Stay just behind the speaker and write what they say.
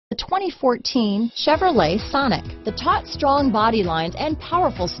2014 Chevrolet Sonic. The taut, strong body lines and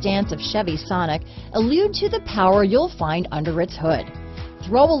powerful stance of Chevy Sonic allude to the power you'll find under its hood.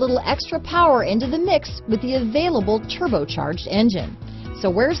 Throw a little extra power into the mix with the available turbocharged engine.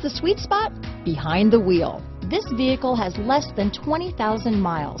 So where's the sweet spot? Behind the wheel. This vehicle has less than 20,000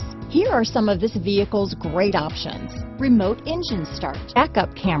 miles. Here are some of this vehicle's great options: remote engine start,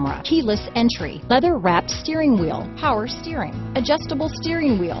 backup camera, keyless entry, leather-wrapped steering wheel, power steering, adjustable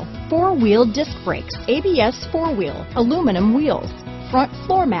steering wheel, four-wheel disc brakes, ABS four-wheel, aluminum wheels, front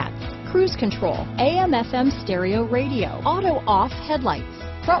floor mats, cruise control, AM/FM stereo radio, auto-off headlights,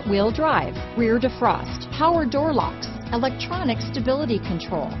 front-wheel drive, rear defrost, power door locks, electronic stability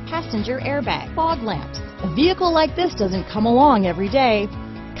control, passenger airbag, fog lamps. A vehicle like this doesn't come along every day.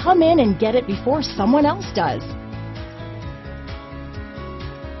 Come in and get it before someone else does.